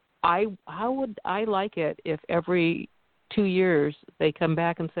collector, how would I like it if every 2 years they come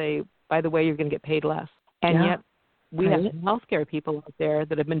back and say, by the way, you're going to get paid less. And yet we have healthcare people out there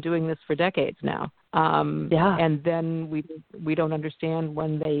that have been doing this for decades now. And then we don't understand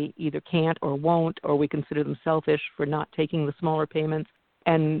when they either can't or won't, or we consider them selfish for not taking the smaller payments,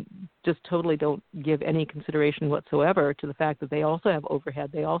 and just totally don't give any consideration whatsoever to the fact that they also have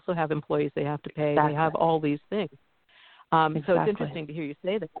overhead. They also have employees they have to pay. They have all these things. So it's interesting to hear you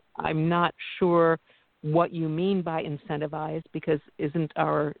say that. I'm not sure what you mean by incentivize, because isn't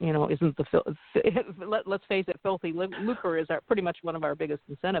let's face it, filthy lucre is pretty much one of our biggest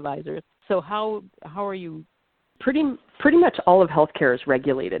incentivizers. So how are you? Pretty much all of healthcare is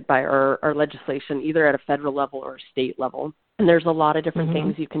regulated by our legislation, either at a federal level or a state level. And there's a lot of different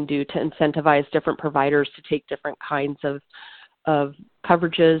things you can do to incentivize different providers to take different kinds of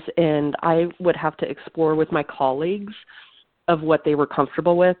coverages. And I would have to explore with my colleagues of what they were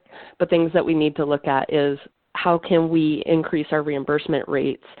comfortable with. But things that we need to look at is, how can we increase our reimbursement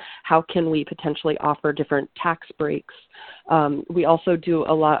rates? How can we potentially offer different tax breaks? We also do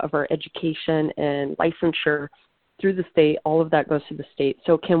a lot of our education and licensure through the state. All of that goes through the state.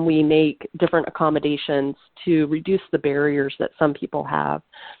 So can we make different accommodations to reduce the barriers that some people have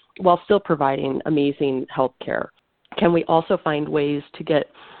while still providing amazing health care? Can we also find ways to get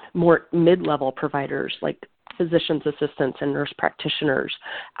more mid-level providers like physician's assistants and nurse practitioners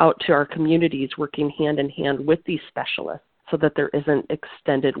out to our communities, working hand in hand with these specialists so that there isn't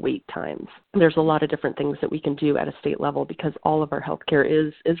extended wait times? There's a lot of different things that we can do at a state level, because all of our healthcare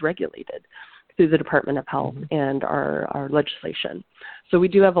is regulated through the Department of Health and our legislation. So we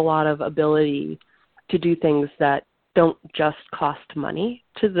do have a lot of ability to do things that don't just cost money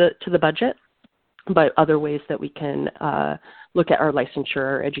to the budget, but other ways that we can look at our licensure,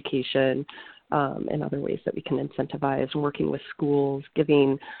 our education, and other ways that we can incentivize, working with schools,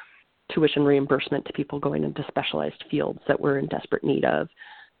 giving tuition reimbursement to people going into specialized fields that we're in desperate need of.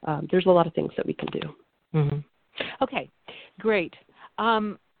 There's a lot of things that we can do. Okay, great.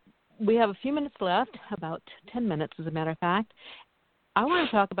 We have a few minutes left, about 10 minutes as a matter of fact. I want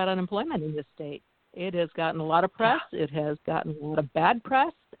to talk about unemployment in this state. It has gotten a lot of press. It has gotten a lot of bad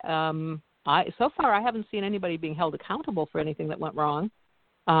press. So far, I haven't seen anybody being held accountable for anything that went wrong.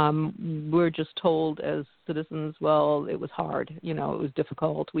 We're just told as citizens, well, it was hard, it was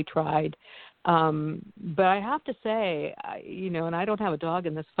difficult, we tried. But I have to say, and I don't have a dog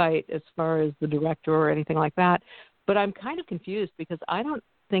in this fight as far as the director or anything like that, but I'm kind of confused, because I don't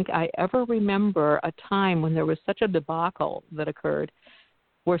think I ever remember a time when there was such a debacle that occurred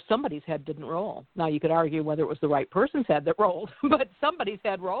where somebody's head didn't roll. Now, you could argue whether it was the right person's head that rolled, but somebody's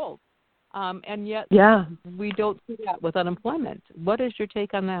head rolled. And yet we don't see that with unemployment. What is your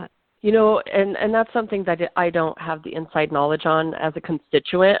take on that? And that's something that I don't have the inside knowledge on as a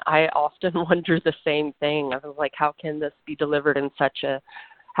constituent. I often wonder the same thing. I was like, how can this be delivered in such a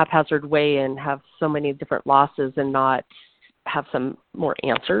haphazard way and have so many different losses and not have some more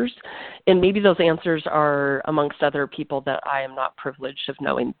answers? And maybe those answers are amongst other people that I am not privileged of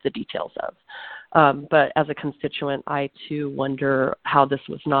knowing the details of. But as a constituent, I too wonder how this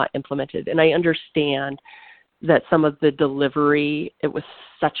was not implemented. And I understand that some of the delivery, it was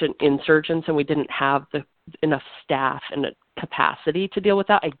such an insurgence and we didn't have enough staff and capacity to deal with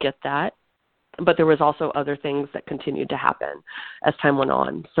that. I get that. But there was also other things that continued to happen as time went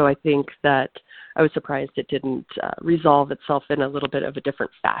on. So I think that I was surprised it didn't resolve itself in a little bit of a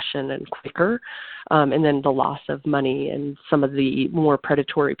different fashion and quicker. And then the loss of money and some of the more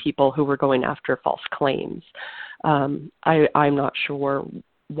predatory people who were going after false claims. I'm not sure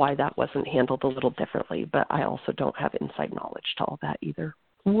why that wasn't handled a little differently, but I also don't have inside knowledge to all that either.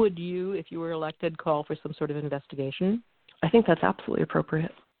 Would you, if you were elected, call for some sort of investigation? I think that's absolutely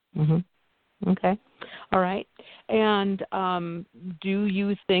appropriate. Okay. All right. And do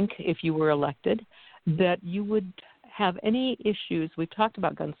you think, if you were elected, that you would have any issues? We've talked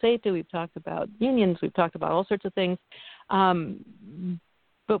about gun safety. We've talked about unions. We've talked about all sorts of things.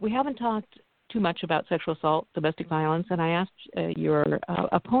 But we haven't talked too much about sexual assault, domestic violence, and I asked your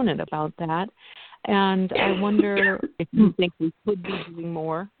opponent about that. And I wonder if you think we could be doing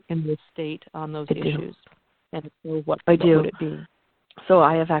more in this state on those issues. And so what would it be? So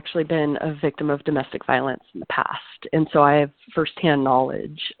I have actually been a victim of domestic violence in the past. And so I have firsthand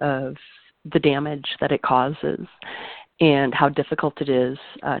knowledge of the damage that it causes and how difficult it is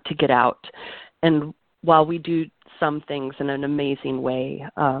to get out. And while we do some things in an amazing way,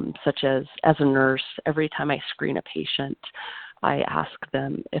 such as a nurse, every time I screen a patient, I ask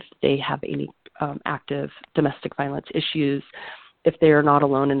them if they have any active domestic violence issues. If they are not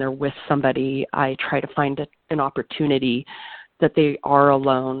alone and they're with somebody, I try to find an opportunity that they are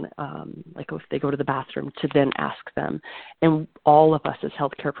alone, like if they go to the bathroom, to then ask them. And all of us as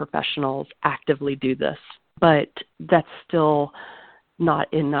healthcare professionals actively do this, but that's still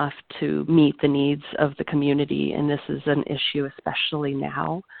not enough to meet the needs of the community. And this is an issue, especially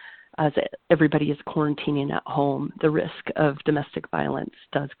now, as everybody is quarantining at home. The risk of domestic violence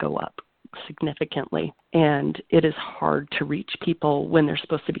does go up significantly, and it is hard to reach people when they're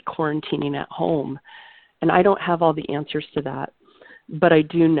supposed to be quarantining at home. And I don't have all the answers to that, but I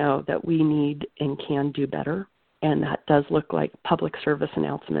do know that we need and can do better, and that does look like public service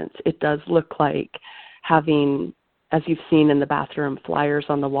announcements. It does look like having, as you've seen in the bathroom, flyers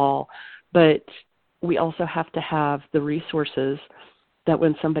on the wall, but we also have to have the resources that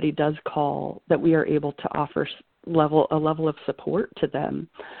when somebody does call, that we are able to offer a level of support to them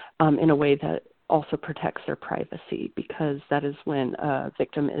in a way that also protects their privacy, because that is when a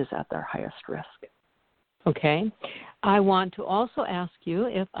victim is at their highest risk. Okay. I want to also ask you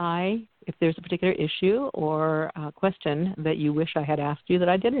if there's a particular issue or a question that you wish I had asked you that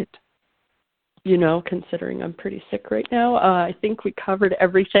I didn't. You know, considering I'm pretty sick right now, I think we covered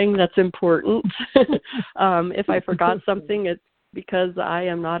everything that's important. If I forgot something, it's because I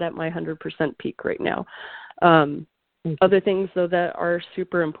am not at my 100% peak right now. Other things, though, that are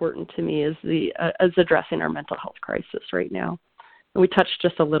super important to me is addressing our mental health crisis right now. And we touched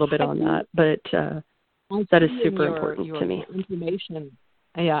just a little bit on that, but that is super important to me.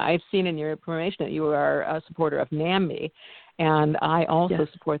 I've seen in your information that you are a supporter of NAMI, and I also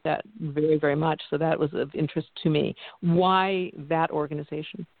support that very, very much. So that was of interest to me. Why that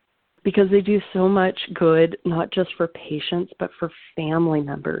organization? Because they do so much good, not just for patients, but for family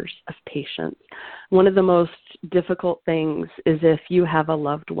members of patients. One of the most difficult things is if you have a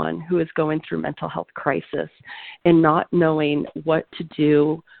loved one who is going through mental health crisis and not knowing what to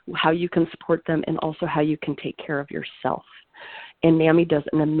do, how you can support them, and also how you can take care of yourself. And NAMI does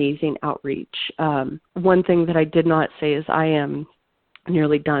an amazing outreach. One thing that I did not say is I am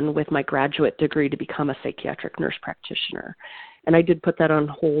nearly done with my graduate degree to become a psychiatric nurse practitioner. And I did put that on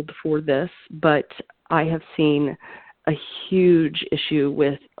hold for this, but I have seen a huge issue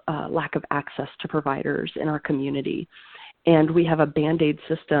with lack of access to providers in our community. And we have a Band-Aid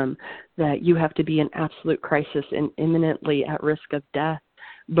system that you have to be in absolute crisis and imminently at risk of death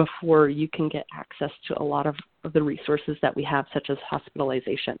before you can get access to a lot of the resources that we have, such as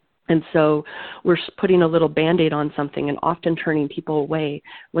hospitalization. And so we're putting a little Band-Aid on something and often turning people away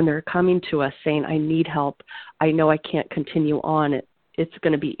when they're coming to us saying, I need help. I know I can't continue on. It's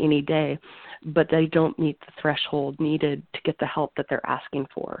going to be any day. But they don't meet the threshold needed to get the help that they're asking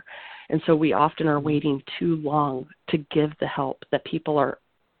for. And so we often are waiting too long to give the help that people are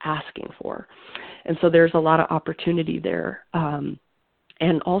asking for. And so there's a lot of opportunity there.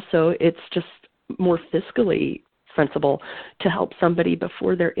 And also it's just more fiscally sensible to help somebody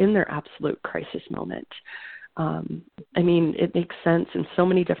before they're in their absolute crisis moment. I mean, it makes sense in so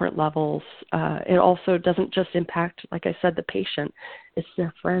many different levels. It also doesn't just impact, like I said, the patient. It's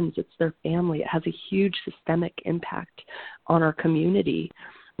their friends. It's their family. It has a huge systemic impact on our community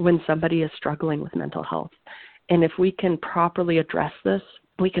when somebody is struggling with mental health. And if we can properly address this,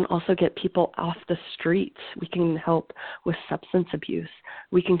 we can also get people off the streets. We can help with substance abuse.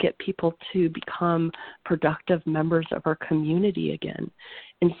 We can get people to become productive members of our community again.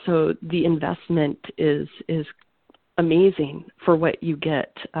 And so the investment is amazing for what you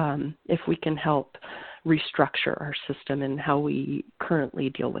get if we can help restructure our system and how we currently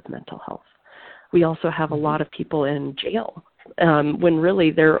deal with mental health. We also have a lot of people in jail when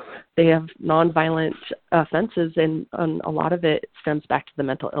really they have nonviolent offenses, and a lot of it stems back to the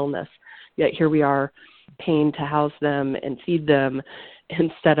mental illness. Yet here we are paying to house them and feed them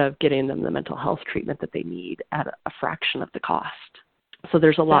instead of getting them the mental health treatment that they need at a fraction of the cost. So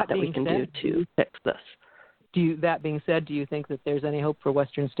there's a lot that we can do to fix this. That being said, do you think that there's any hope for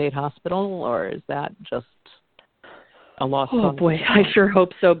Western State Hospital, or is that just a lost cause? Oh boy, I sure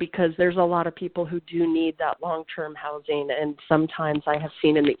hope so, because there's a lot of people who do need that long-term housing, and sometimes I have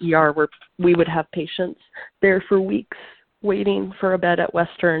seen in the ER where we would have patients there for weeks waiting for a bed at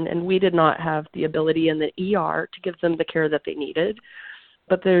Western, and we did not have the ability in the ER to give them the care that they needed,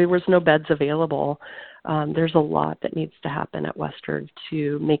 but there was no beds available. There's a lot that needs to happen at Western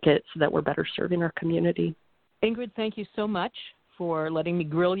to make it so that we're better serving our community. Ingrid, thank you so much for letting me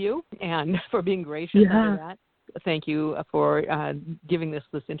grill you and for being gracious under that. Thank you for giving this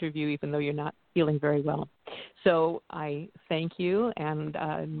interview, even though you're not feeling very well. So I thank you, and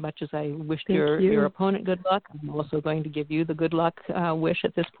much as I wished your opponent good luck, I'm also going to give you the good luck wish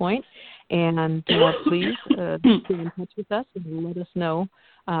at this point. And please stay in touch with us and let us know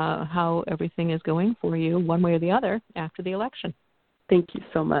how everything is going for you, one way or the other, after the election. Thank you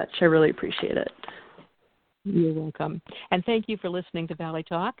so much. I really appreciate it. You're welcome. And thank you for listening to Valley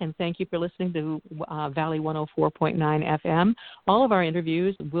Talk, and thank you for listening to Valley 104.9 FM. All of our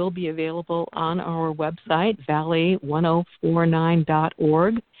interviews will be available on our website,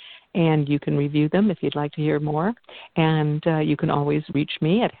 valley1049.org, and you can review them if you'd like to hear more. And you can always reach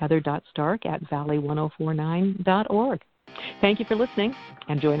me at heather.stark@valley1049.org. Thank you for listening,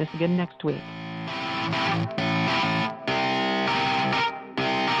 and join us again next week.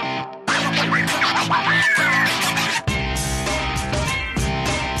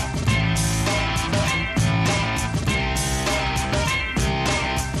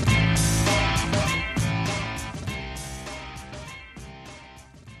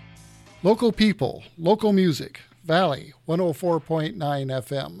 Local people, local music, Valley 104.9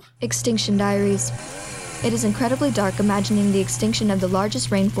 FM. Extinction Diaries. It is incredibly dark imagining the extinction of the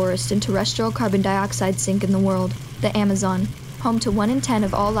largest rainforest and terrestrial carbon dioxide sink in the world, the Amazon, home to 1 in 10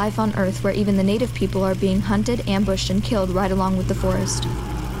 of all life on Earth, where even the native people are being hunted, ambushed, and killed right along with the forest.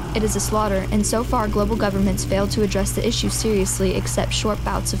 It is a slaughter, and so far global governments failed to address the issue seriously except short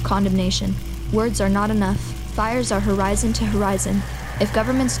bouts of condemnation. Words are not enough. Fires are horizon to horizon. If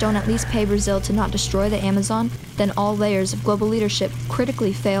governments don't at least pay Brazil to not destroy the Amazon, then all layers of global leadership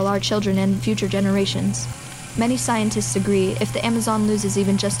critically fail our children and future generations. Many scientists agree if the Amazon loses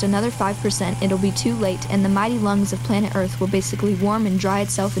even just another 5%, it'll be too late, and the mighty lungs of planet Earth will basically warm and dry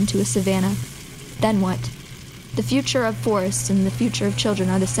itself into a savanna. Then what? The future of forests and the future of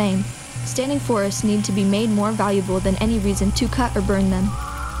children are the same. Standing forests need to be made more valuable than any reason to cut or burn them.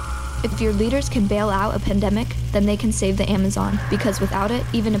 If your leaders can bail out a pandemic, then they can save the Amazon, because without it,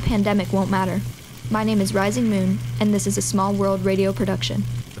 even a pandemic won't matter. My name is Rising Moon, and this is a Small World radio production.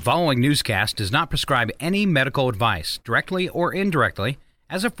 The following newscast does not prescribe any medical advice, directly or indirectly,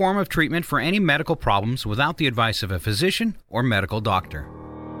 as a form of treatment for any medical problems without the advice of a physician or medical doctor.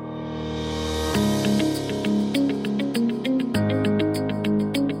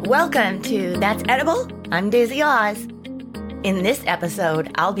 Welcome to That's Edible. I'm Daisy Oz. In this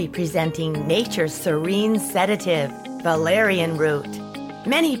episode, I'll be presenting nature's serene sedative, valerian root.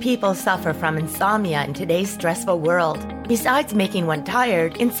 Many people suffer from insomnia in today's stressful world. Besides making one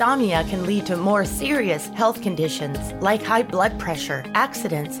tired, insomnia can lead to more serious health conditions like high blood pressure,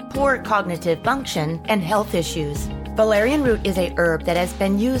 accidents, poor cognitive function, and health issues. Valerian root is a herb that has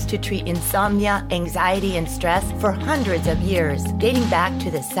been used to treat insomnia, anxiety, and stress for hundreds of years, dating back to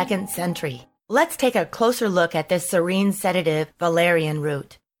the 2nd century. Let's take a closer look at this serene sedative valerian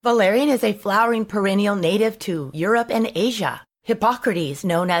root. Valerian is a flowering perennial native to Europe and Asia. Hippocrates,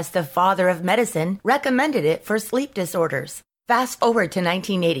 known as the father of medicine, recommended it for sleep disorders. Fast forward to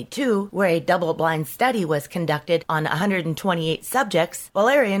 1982, where a double-blind study was conducted on 128 subjects.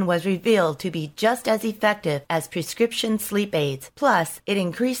 Valerian was revealed to be just as effective as prescription sleep aids, plus it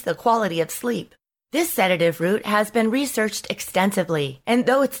increased the quality of sleep. This sedative root has been researched extensively, and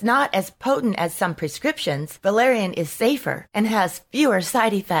though it's not as potent as some prescriptions, valerian is safer and has fewer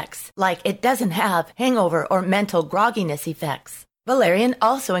side effects, like it doesn't have hangover or mental grogginess effects. Valerian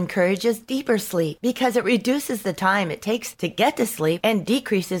also encourages deeper sleep because it reduces the time it takes to get to sleep and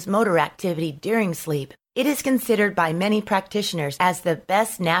decreases motor activity during sleep. It is considered by many practitioners as the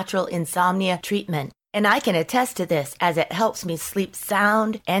best natural insomnia treatment, and I can attest to this as it helps me sleep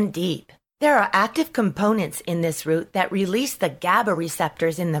sound and deep. There are active components in this root that release the GABA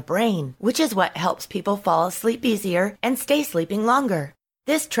receptors in the brain, which is what helps people fall asleep easier and stay sleeping longer.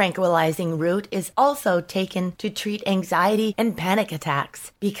 This tranquilizing root is also taken to treat anxiety and panic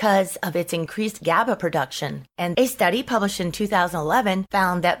attacks because of its increased GABA production. And a study published in 2011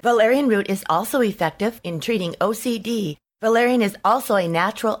 found that valerian root is also effective in treating OCD. Valerian is also a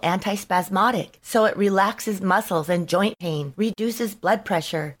natural antispasmodic, so it relaxes muscles and joint pain, reduces blood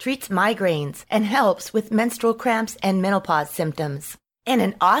pressure, treats migraines, and helps with menstrual cramps and menopause symptoms. And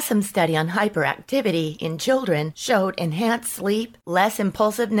an awesome study on hyperactivity in children showed enhanced sleep, less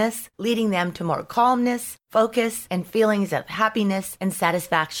impulsiveness, leading them to more calmness, focus, and feelings of happiness and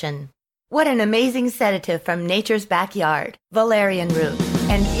satisfaction. What an amazing sedative from nature's backyard, valerian root.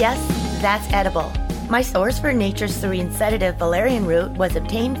 And yes, that's edible. My source for nature's serene sedative valerian root was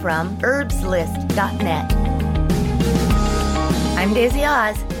obtained from herbslist.net. I'm Daisy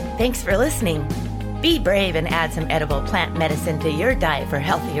Oz. Thanks for listening. Be brave and add some edible plant medicine to your diet for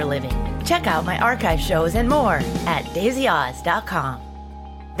healthier living. Check out my archive shows and more at daisyoz.com.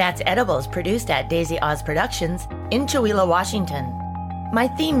 That's Edibles, produced at Daisy Oz Productions in Chowila, Washington. My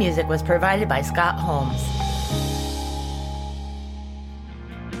theme music was provided by Scott Holmes.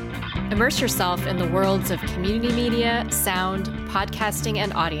 Immerse yourself in the worlds of community media, sound, podcasting,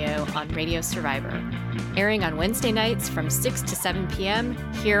 and audio on Radio Survivor. Airing on Wednesday nights from 6 to 7 p.m.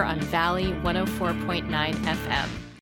 here on Valley 104.9 FM.